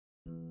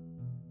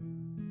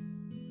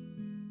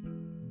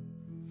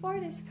For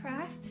this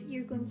craft,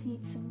 you're going to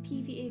need some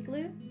PVA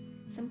glue,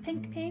 some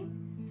pink paint,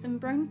 some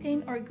brown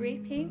paint or grey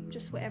paint,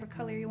 just whatever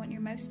colour you want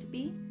your mouse to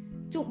be.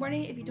 Don't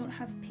worry if you don't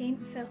have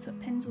paint, felt tip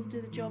pins will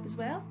do the job as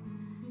well.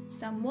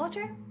 Some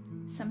water,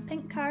 some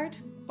pink card,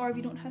 or if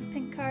you don't have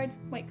pink card,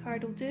 white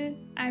card will do.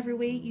 Either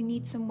way, you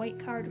need some white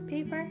card or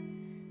paper,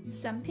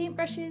 some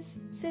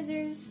paintbrushes,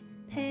 scissors,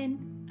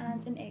 pen,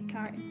 and an egg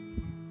carton.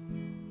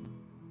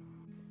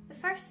 The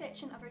first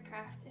section of our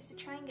craft is to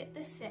try and get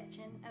this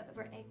section out of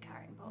our egg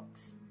carton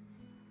box.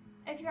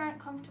 If you aren't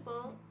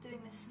comfortable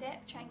doing this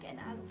step, try and get an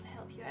adult to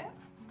help you out.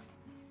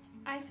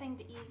 I find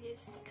it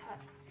easiest to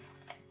cut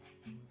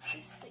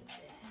just like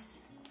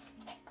this.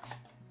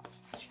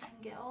 Try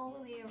and get all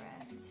the way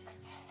around.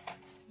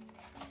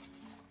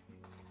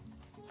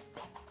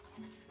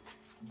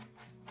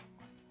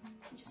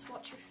 And just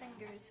watch your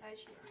fingers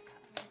as you are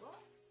cutting the box.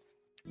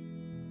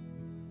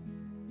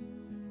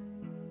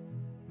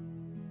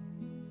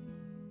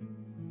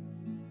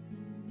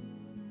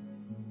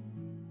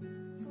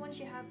 So once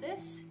you have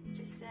this,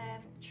 just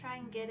try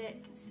and get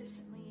it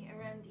consistently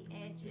around the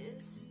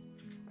edges,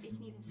 or you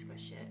can even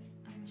squish it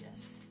and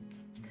just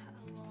cut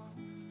along.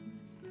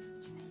 Try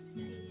and just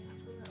tidy it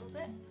up a little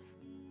bit.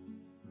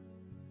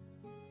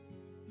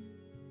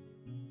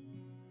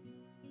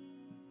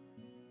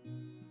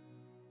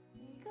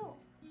 There you go.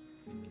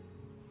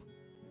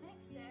 The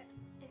next step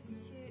is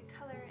to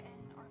colour in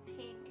or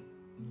paint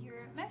your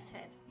mouse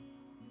head.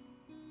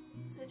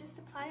 So just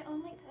apply it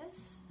on like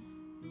this,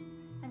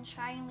 and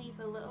try and leave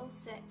a little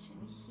section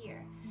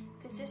here,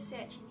 because this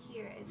section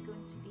here is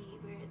going to be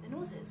where the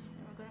nose is,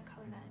 and we're going to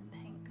colour that in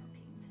pink or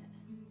paint it.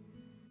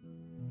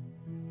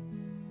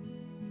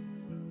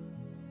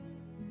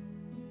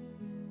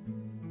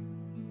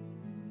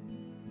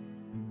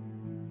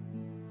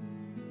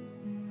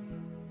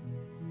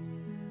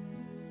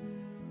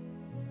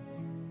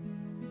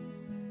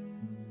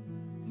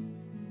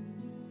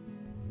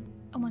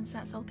 And once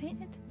that's all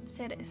painted,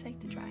 set it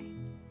aside to dry.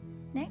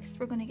 Next,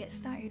 we're going to get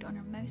started on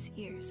our mouse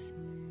ears.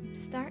 To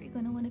start, you're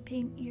going to want to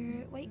paint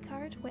your white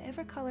card,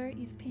 whatever colour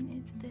you've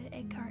painted the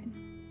egg carton.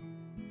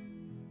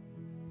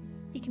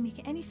 You can make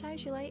it any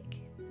size you like,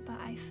 but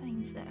I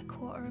find that a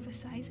quarter of a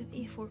size of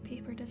A4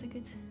 paper does a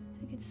good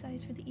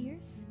size for the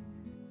ears.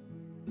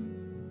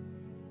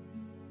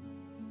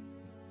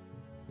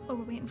 While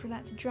we're waiting for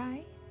that to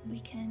dry,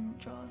 we can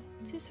draw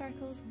 2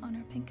 circles on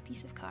our pink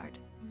piece of card,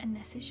 and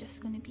this is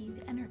just going to be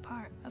the inner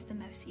part of the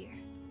mouse ear.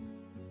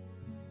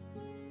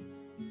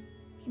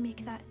 You can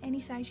make that any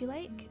size you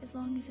like, as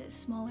long as it's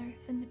smaller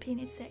than the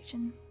painted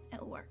section,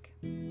 it'll work.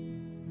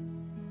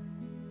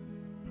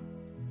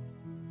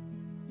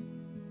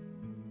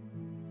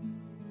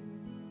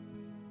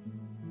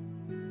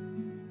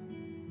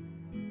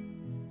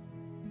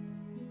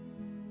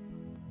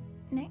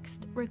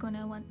 Next, we're going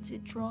to want to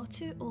draw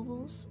 2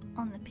 ovals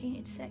on the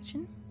painted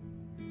section.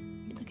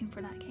 You're looking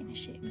for that kind of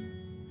shape,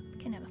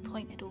 kind of a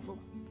pointed oval.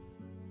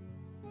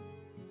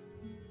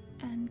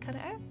 And cut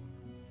it out.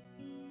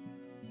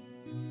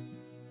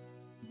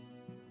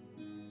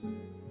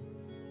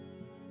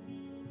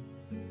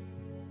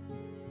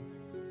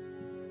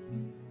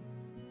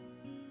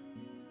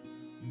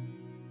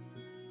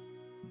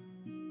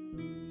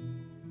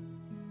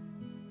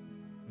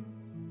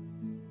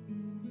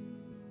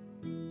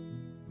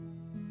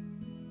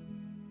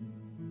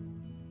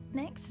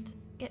 Next,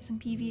 get some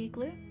PVA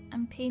glue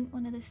and paint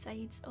one of the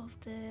sides of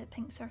the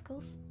pink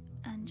circles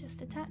and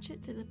just attach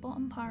it to the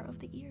bottom part of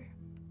the ear.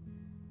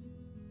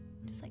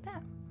 Just like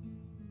that.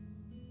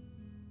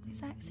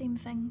 Exact same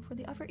thing for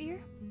the other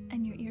ear,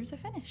 and your ears are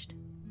finished.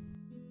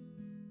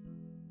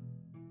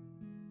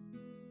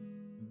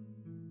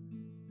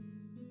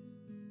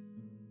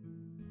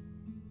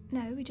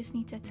 Now we just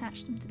need to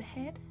attach them to the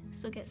head,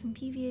 so get some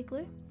PVA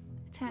glue,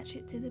 attach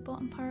it to the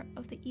bottom part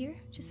of the ear,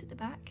 just at the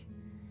back,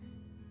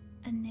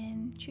 and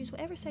then choose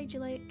whatever side you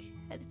like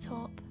at the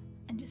top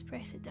and just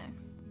press it down.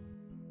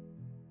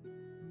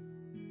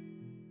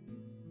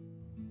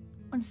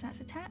 Once that's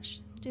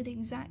attached, do the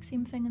exact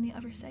same thing on the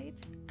other side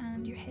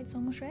and your head's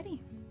almost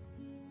ready.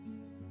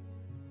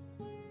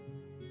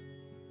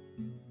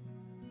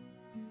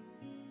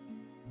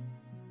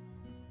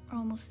 We're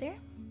almost there.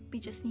 We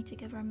just need to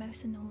give our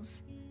mouse a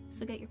nose.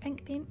 So get your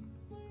pink paint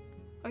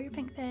or your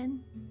pink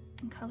pen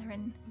and colour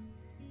in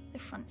the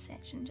front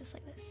section just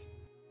like this.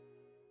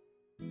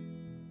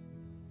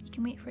 You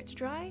can wait for it to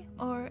dry,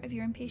 or if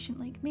you're impatient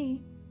like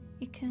me,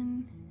 you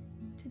can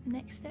do the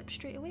next step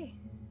straight away.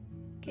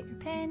 Get your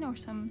pen or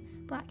some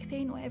black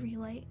paint, whatever you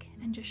like,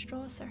 and just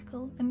draw a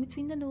circle in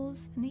between the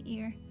nose and the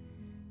ear,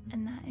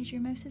 and that is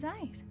your mouse's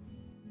eyes.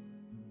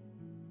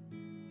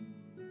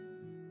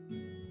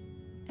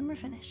 And we're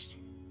finished.